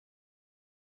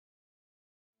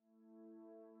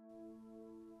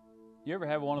You ever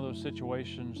have one of those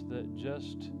situations that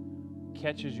just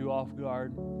catches you off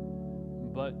guard,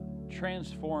 but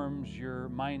transforms your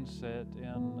mindset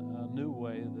in a new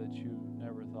way that you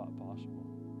never thought possible?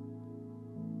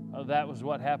 That was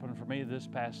what happened for me this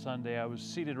past Sunday. I was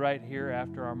seated right here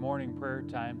after our morning prayer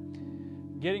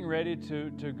time, getting ready to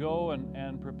go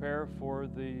and prepare for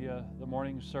the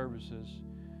morning services,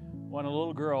 when a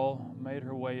little girl made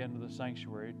her way into the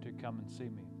sanctuary to come and see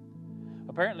me.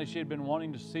 Apparently, she had been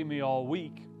wanting to see me all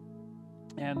week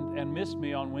and missed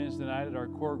me on Wednesday night at our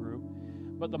core group.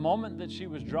 But the moment that she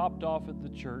was dropped off at the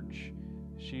church,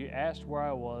 she asked where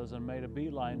I was and made a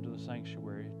beeline to the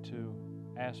sanctuary to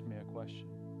ask me a question.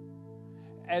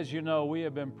 As you know, we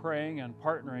have been praying and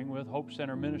partnering with Hope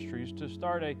Center Ministries to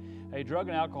start a drug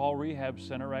and alcohol rehab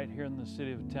center right here in the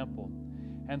city of Temple.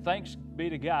 And thanks be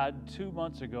to God, 2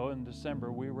 months ago in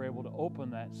December, we were able to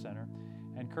open that center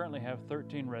and currently have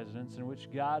 13 residents in which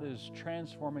God is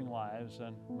transforming lives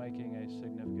and making a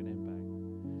significant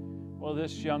impact. Well,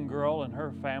 this young girl and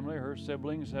her family, her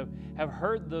siblings, have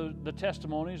heard the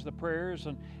testimonies, the prayers,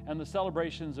 and the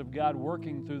celebrations of God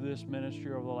working through this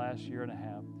ministry over the last year and a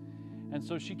half. And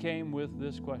so she came with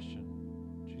this question.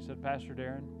 She said, Pastor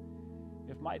Darin,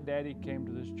 if my daddy came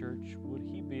to this church, would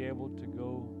he be able to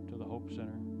go to the Hope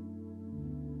Center?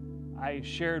 I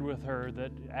shared with her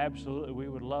that absolutely we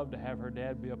would love to have her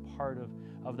dad be a part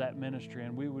of that ministry,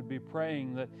 and we would be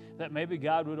praying that maybe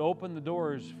God would open the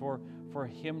doors for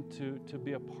him to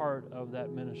be a part of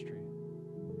that ministry.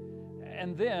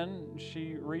 And then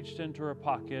she reached into her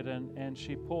pocket and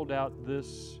she pulled out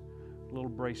this little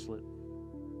bracelet.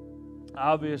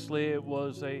 Obviously, it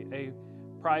was a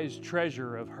prized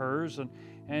treasure of hers,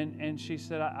 and she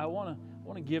said, I want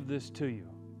to give this to you.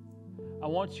 I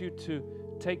want you to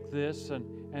take this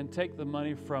and take the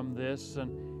money from this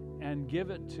and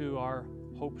give it to our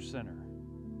Hope Center.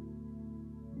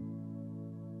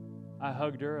 I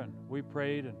hugged her and we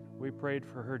prayed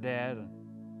for her dad, and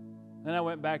then I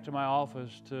went back to my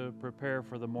office to prepare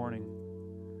for the morning.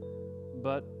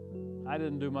 But I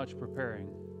didn't do much preparing.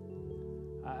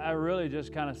 I really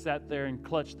just kind of sat there and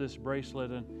clutched this bracelet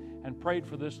and prayed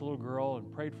for this little girl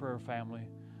and prayed for her family,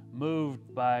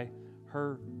 moved by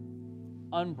her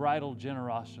unbridled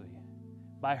generosity,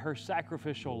 by her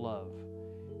sacrificial love,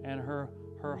 and her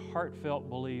heartfelt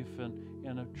belief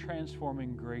in a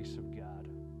transforming grace of God.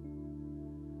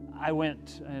 I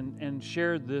went and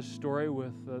shared this story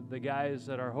with the guys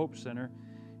at our Hope Center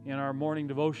in our morning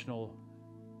devotional.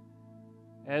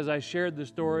 As I shared the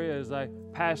story, as I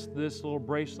passed this little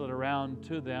bracelet around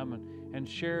to them and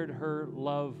shared her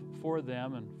love for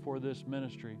them and for this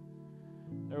ministry,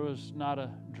 there was not a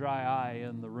dry eye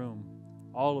in the room.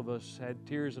 All of us had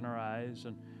tears in our eyes,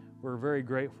 and we're very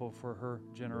grateful for her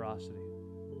generosity.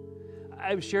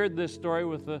 I've shared this story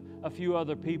with a few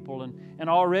other people, and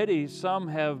already some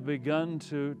have begun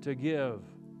to give.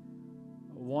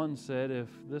 One said if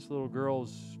this little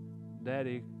girl's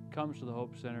daddy comes to the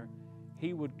Hope Center,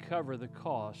 he would cover the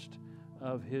cost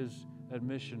of his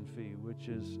admission fee, which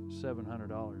is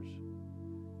 $700.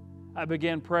 I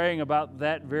began praying about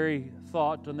that very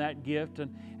thought and that gift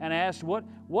and asked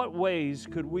what ways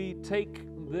could we take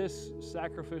this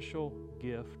sacrificial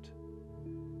gift,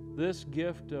 this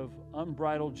gift of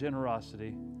unbridled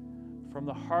generosity from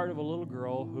the heart of a little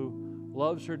girl who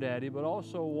loves her daddy but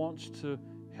also wants to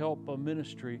help a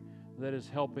ministry that is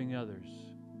helping others.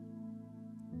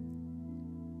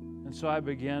 And so I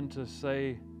began to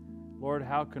say, Lord,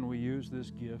 how can we use this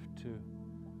gift to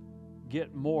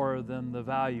get more than the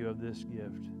value of this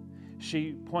gift?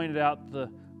 She pointed out the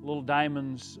little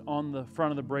diamonds on the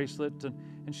front of the bracelet,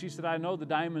 and she said, I know the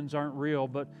diamonds aren't real,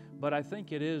 but I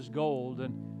think it is gold,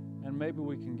 and maybe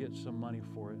we can get some money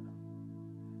for it.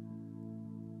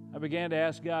 I began to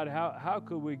ask God, how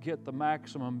could we get the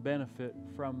maximum benefit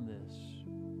from this?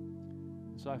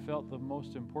 So I felt the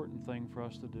most important thing for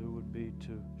us to do would be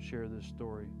to share this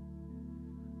story.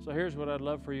 So here's what I'd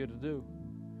love for you to do.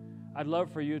 I'd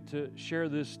love for you to share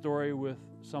this story with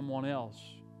someone else.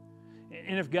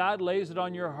 And if God lays it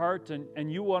on your heart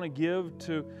and you want to give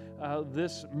to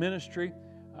this ministry,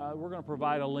 we're going to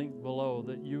provide a link below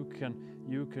that you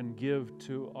can give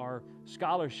to our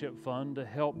scholarship fund to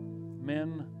help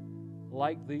men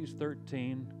like these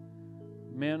 13,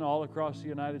 men all across the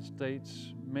United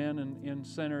States, men in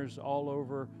centers all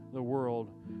over the world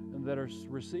that are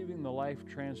receiving the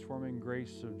life-transforming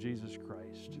grace of Jesus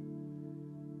Christ.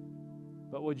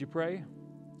 But would you pray?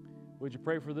 Would you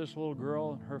pray for this little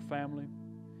girl and her family?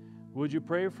 Would you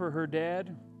pray for her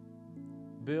dad,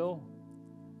 Bill,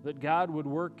 that God would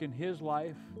work in his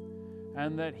life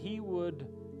and that he would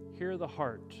hear the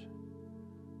heart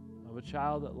of a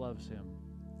child that loves him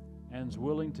and is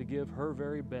willing to give her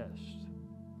very best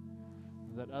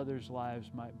that others' lives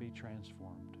might be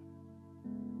transformed.